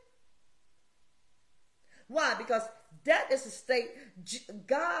 Really? Why? Because that is a state.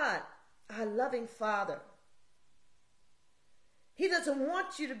 God, our loving Father, he doesn't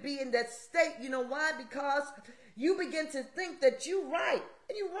want you to be in that state. You know why? Because you begin to think that you're right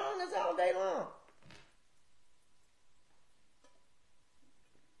and you're wrong as all day long.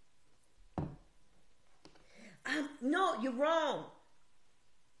 No, you're wrong.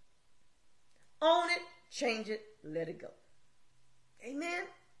 Own it, change it, let it go. Amen.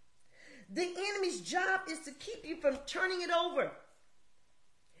 The enemy's job is to keep you from turning it over.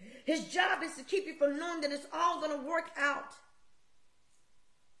 His job is to keep you from knowing that it's all going to work out.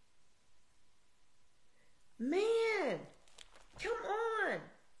 Man, come on.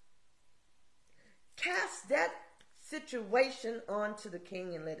 Cast that situation onto the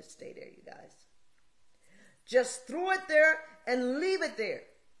king and let it stay there, you guys. Just throw it there and leave it there.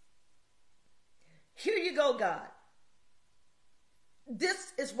 Here you go, God.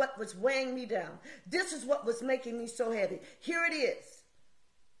 This is what was weighing me down. This is what was making me so heavy. Here it is.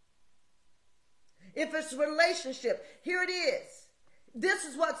 If it's a relationship, here it is. This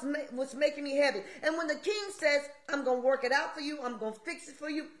is what's making me heavy. And when the king says, I'm going to work it out for you, I'm going to fix it for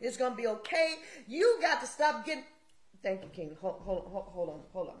you, it's going to be okay, you got to stop getting... Thank you, King. Hold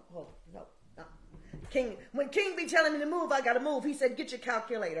on. No. King, when King be telling me to move, I got to move. He said, get your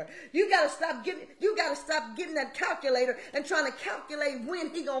calculator. You got to stop getting that calculator and trying to calculate when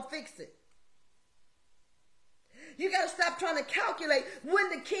he going to fix it. You got to stop trying to calculate when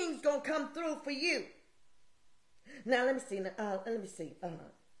the king's going to come through for you. Now, let me see.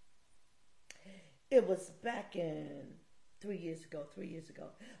 It was back in 3 years ago.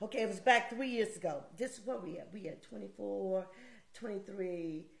 Okay, it was back 3 years ago. This is what we had. We had 24,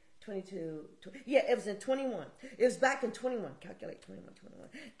 23... 22, yeah, it was in 21. It was back in 21. Calculate 21.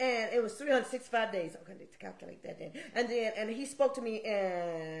 And it was 365 days. Okay, to calculate that then. And he spoke to me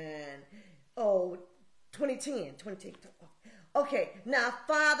in, 2010. Okay, now,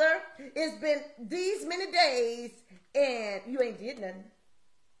 Father, it's been these many days and you ain't did nothing.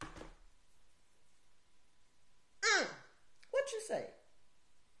 What you say?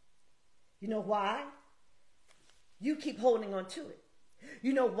 You know why? You keep holding on to it.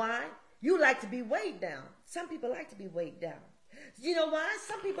 You know why? You like to be weighed down. Some people like to be weighed down. You know why?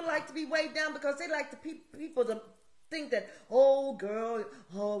 Some people like to be weighed down because they like people to think that, oh, girl,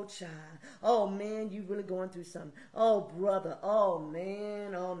 oh, child, oh, man, you really going through something. Oh, brother, oh,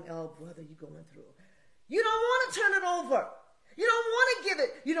 man, oh, brother, you going through. You don't want to turn it over. You don't want to give it.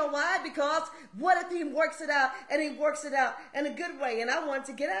 You know why? Because what if he works it out and he works it out in a good way and I want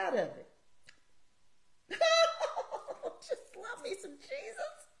to get out of it? Just love me some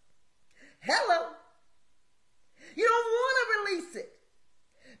Jesus. Hello. You don't want to release it.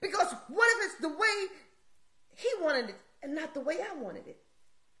 Because what if it's the way he wanted it and not the way I wanted it?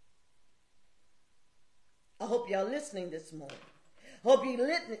 I hope y'all listening this morning. Hope you're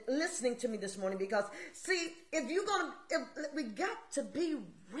listening to me this morning, because see, if we got to be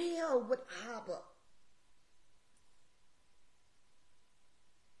real with Abba.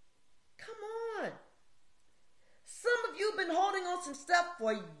 Come on. Some of you have been holding on some stuff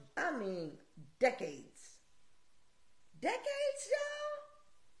for, decades. Decades, y'all?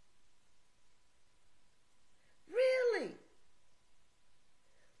 Really?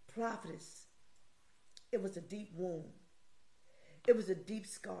 Prophetess, it was a deep wound. It was a deep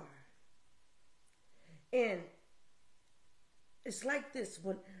scar. And it's like this,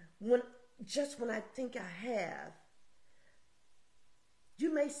 when I think I have,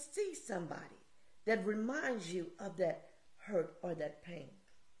 you may see somebody that reminds you of that hurt or that pain.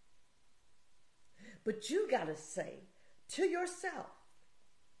 But you got to say to yourself,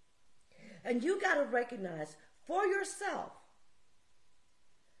 and you got to recognize for yourself,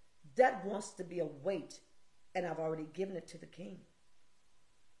 that wants to be a weight, and I've already given it to the King.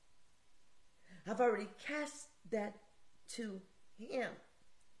 I've already cast that to him.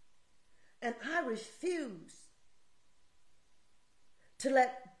 And I refuse to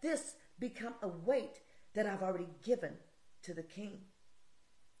let this become a weight that I've already given to the King.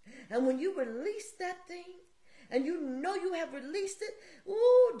 And when you release that thing, and you know you have released it,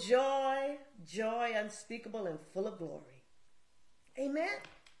 ooh, joy, joy unspeakable and full of glory. Amen?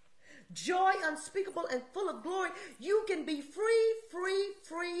 Joy unspeakable and full of glory. You can be free, free,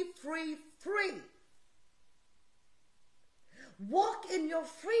 free, free, free. Walk in your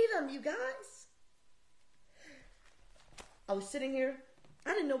freedom, you guys. I was sitting here.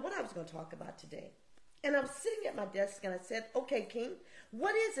 I didn't know what I was going to talk about today. And I was sitting at my desk and I said, okay, King,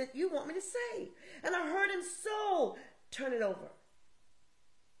 what is it you want me to say? And I heard him, so turn it over.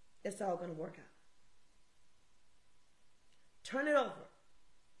 It's all going to work out. Turn it over.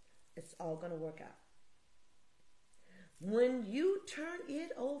 It's all going to work out. When you turn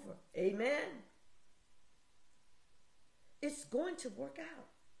it over, amen, it's going to work out.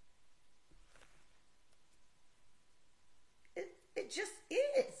 It just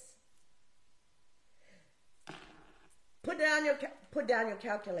is. Put down your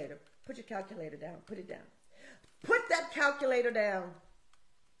calculator. Put your calculator down. Put it down. Put that calculator down.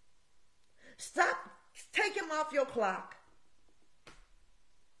 Stop. Take him off your clock.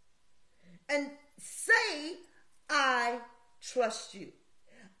 And say, I trust you.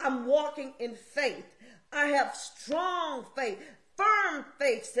 I'm walking in faith. I have strong faith. Firm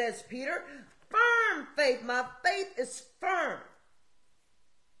faith, says Peter. Firm faith. My faith is firm.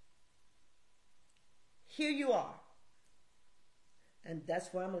 Here you are. And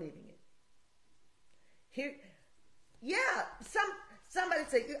that's where I'm leaving it. Here, yeah, somebody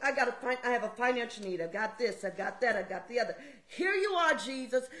say, I have a financial need. I've got this, I've got that, I've got the other. Here you are,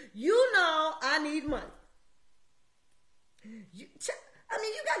 Jesus. You know I need money. You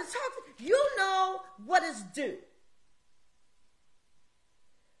got to talk. You know what is due.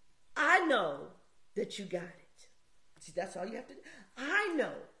 I know that you got it. See, that's all you have to do. I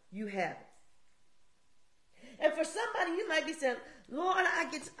know you have it. And for somebody, you might be saying, Lord, I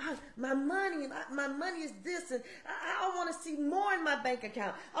get my money is this, and I want to see more in my bank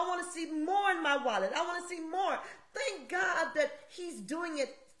account. I want to see more in my wallet. I want to see more. Thank God that he's doing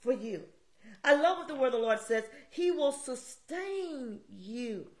it for you. I love what the word of the Lord says. He will sustain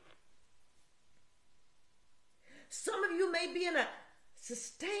you. Some of you may be in a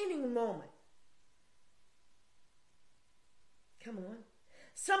sustaining moment. Come on.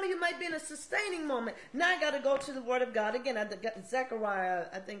 Some of you might be in a sustaining moment. Now I got to go to the word of God again. I got Zechariah,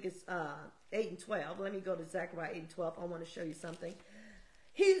 I think it's 8 and 12. Let me go to Zechariah 8 and 12. I want to show you something.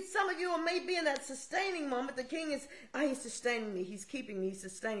 Some of you may be in that sustaining moment. The King is, he's sustaining me. He's keeping me. He's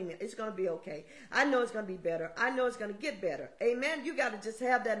sustaining me. It's going to be okay. I know it's going to be better. I know it's going to get better. Amen. You got to just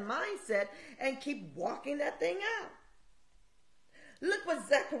have that mindset and keep walking that thing out. Look what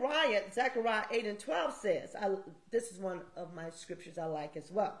Zechariah 8 and 12 says. This is one of my scriptures I like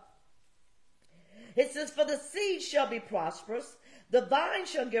as well. It says, for the seed shall be prosperous, the vine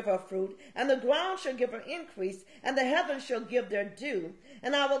shall give her fruit, and the ground shall give her increase, and the heavens shall give their due.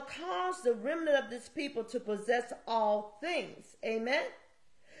 And I will cause the remnant of this people to possess all things. Amen?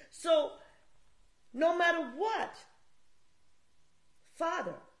 So, no matter what,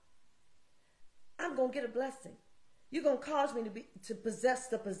 Father, I'm going to get a blessing. You're going to cause me to possess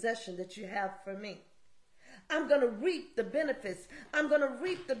the possession that you have for me. I'm going to reap the benefits. I'm going to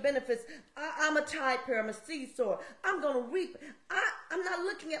reap the benefits. I'm a tide payer. I'm a seed sower. I'm going to reap. I'm not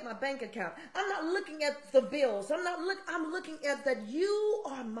looking at my bank account. I'm not looking at the bills. I'm looking at that you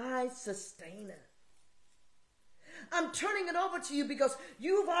are my sustainer. I'm turning it over to you because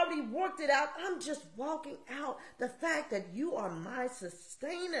you've already worked it out. I'm just walking out the fact that you are my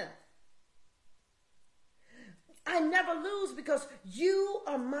sustainer. I never lose because you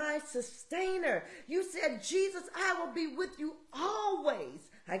are my sustainer. You said, Jesus, I will be with you always.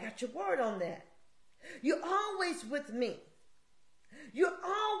 I got your word on that. You're always with me. You're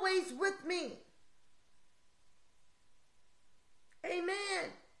always with me.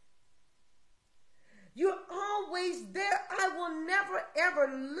 Amen. You're always there. I will never,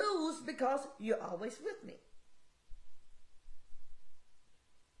 ever lose because you're always with me.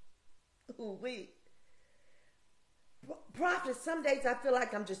 Ooh-wee. Prophet, some days I feel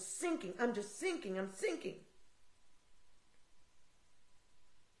like I'm just sinking. I'm sinking.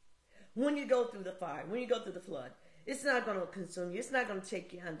 When you go through the fire, when you go through the flood, it's not going to consume you. It's not going to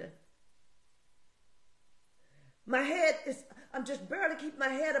take you under. I'm just barely keep my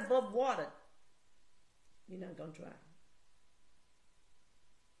head above water. You're not going to drown.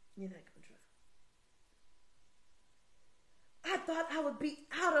 You're not going to drown. I thought I would be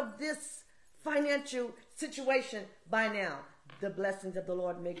out of this financial situation by now. The blessings of the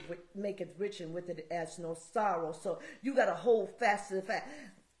Lord make it rich, and with it adds no sorrow. So you got to hold fast to the fact.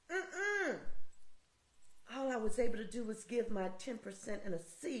 All I was able to do was give my 10% and a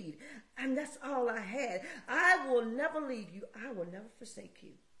seed. And that's all I had. I will never leave you. I will never forsake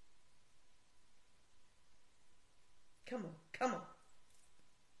you. Come on.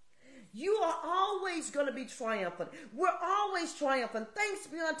 You are always going to be triumphant. We're always triumphant. Thanks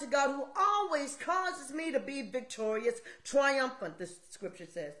be unto God who always causes me to be victorious, triumphant, the scripture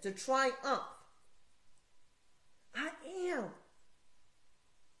says, to triumph. I am.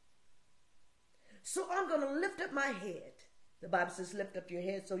 So I'm going to lift up my head. The Bible says, lift up your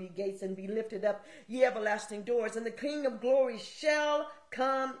head so ye gates, and be lifted up ye everlasting doors, and the King of glory shall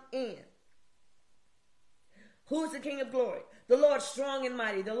come in. Who's the King of glory? The Lord strong and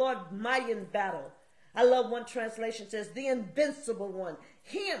mighty, the Lord mighty in battle. I love one translation says, the invincible one.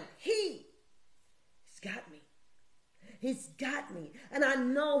 He's got me. He's got me. And I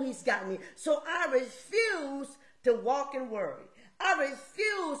know he's got me. So I refuse to walk in worry. I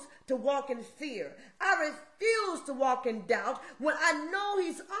refuse to walk in fear. I refuse to walk in doubt when I know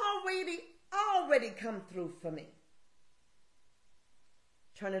he's already come through for me.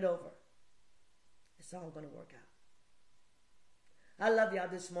 Turn it over. It's all going to work out. I love y'all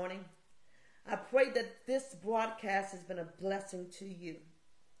this morning. I pray that this broadcast has been a blessing to you.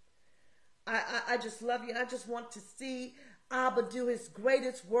 I just love you. I just want to see Abba do his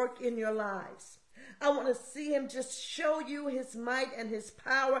greatest work in your lives. I want to see him just show you his might and his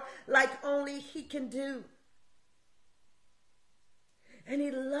power like only he can do. And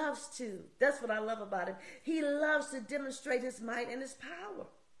he loves to. That's what I love about him. He loves to demonstrate his might and his power.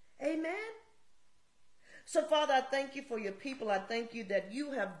 Amen. So, Father, I thank you for your people. I thank you that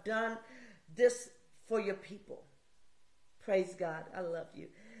you have done this for your people. Praise God. I love you.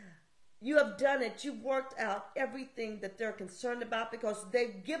 You have done it. You've worked out everything that they're concerned about because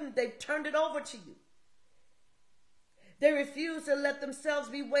they've turned it over to you. They refuse to let themselves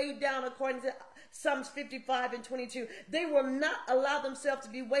be weighed down according to Psalms 55 and 22. They will not allow themselves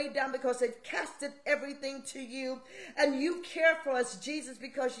to be weighed down because they've casted everything to you. And you care for us, Jesus,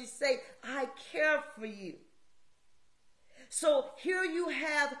 because you say, I care for you. So here you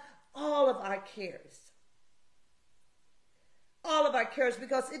have all of our cares. All of our cares,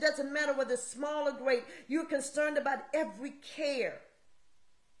 because it doesn't matter whether small or great. You're concerned about every care.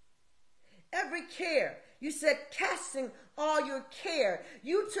 Every care. You said casting all your care.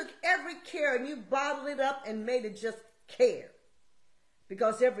 You took every care and you bottled it up and made it just care.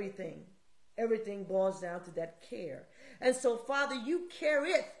 Because everything boils down to that care. And so, Father, you care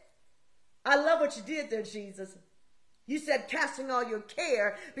it. I love what you did there, Jesus. You said casting all your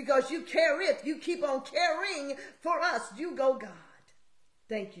care because you care it. You keep on caring for us. You go, God.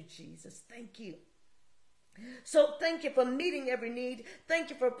 Thank you, Jesus. Thank you. So thank you for meeting every need. Thank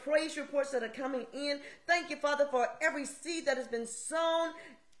you for praise reports that are coming in. Thank you, Father, for every seed that has been sown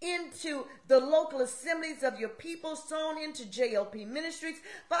into the local assemblies of your people, sown into JLP Ministries.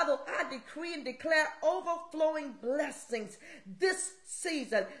 Father, I decree and declare overflowing blessings this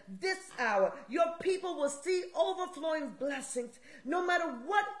season, this hour. Your people will see overflowing blessings. No matter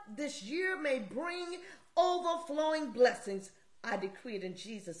what this year may bring, overflowing blessings. I decree it in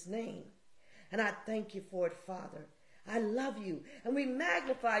Jesus' name. And I thank you for it, Father. I love you. And we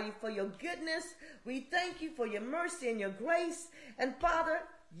magnify you for your goodness. We thank you for your mercy and your grace. And Father,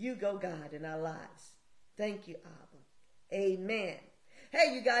 you go God in our lives. Thank you, Abba. Amen.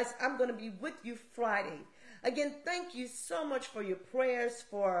 Hey, you guys, I'm going to be with you Friday. Again, thank you so much for your prayers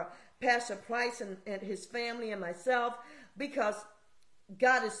for Pastor Price and his family and myself, because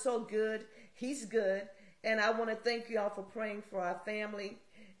God is so good. He's good. And I want to thank you all for praying for our family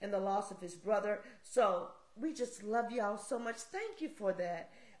and the loss of his brother. So we just love y'all so much. Thank you for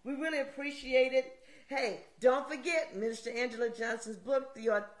that. We really appreciate it. Hey, don't forget Minister Angela Johnson's book, The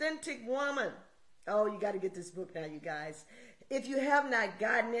Authentic Woman. Oh, you got to get this book now, you guys. If you have not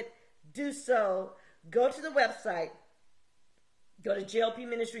gotten it, do so. Go to the website. Go to JLP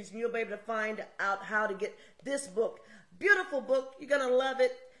Ministries and you'll be able to find out how to get this book. Beautiful book. You're going to love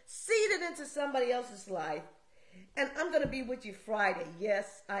it. Seed it into somebody else's life. And I'm going to be with you Friday.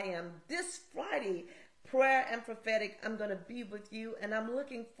 Yes, I am. This Friday, prayer and prophetic, I'm going to be with you. And I'm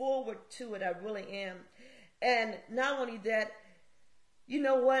looking forward to it. I really am. And not only that, you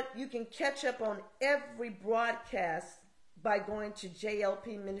know what? You can catch up on every broadcast by going to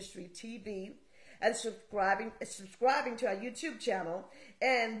JLP Ministry TV and subscribing to our YouTube channel.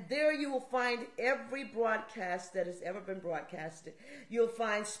 And there you will find every broadcast that has ever been broadcasted. You'll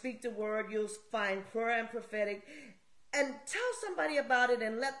find Speak the Word. You'll find Prayer and Prophetic. And tell somebody about it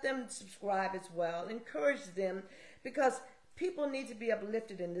and let them subscribe as well. Encourage them, because people need to be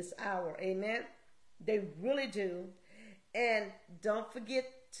uplifted in this hour. Amen? They really do. And don't forget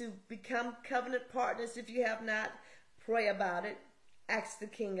to become covenant partners if you have not. Pray about it. Ask the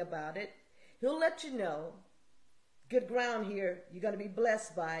King about it. He'll let you know. Good ground here. You're going to be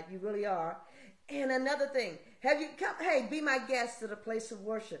blessed by it. You really are. And another thing, have you come? Hey, be my guest at a place of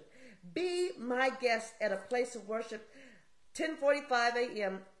worship. Be my guest at a place of worship. 10:45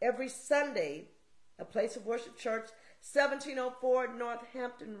 a.m. every Sunday. A Place of Worship Church, 1704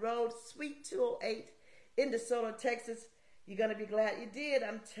 Northampton Road, Suite 208 in DeSoto, Texas. You're going to be glad you did.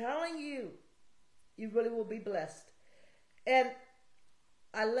 I'm telling you, you really will be blessed. And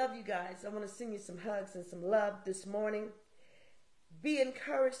I love you guys. I want to send you some hugs and some love this morning. Be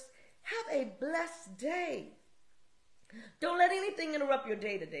encouraged. Have a blessed day. Don't let anything interrupt your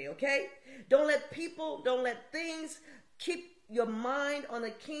day today, okay? Don't let people, don't let things keep your mind on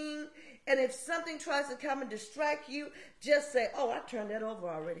the King. And if something tries to come and distract you, just say, oh, I turned that over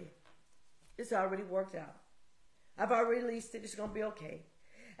already. It's already worked out. I've already released it. It's going to be okay.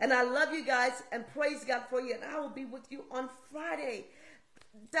 And I love you guys and praise God for you. And I will be with you on Friday.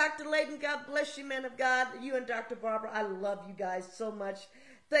 Dr. Layden, God bless you, man of God. You and Dr. Barbara, I love you guys so much.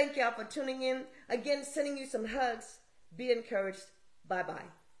 Thank y'all for tuning in. Again, sending you some hugs. Be encouraged.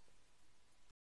 Bye-bye.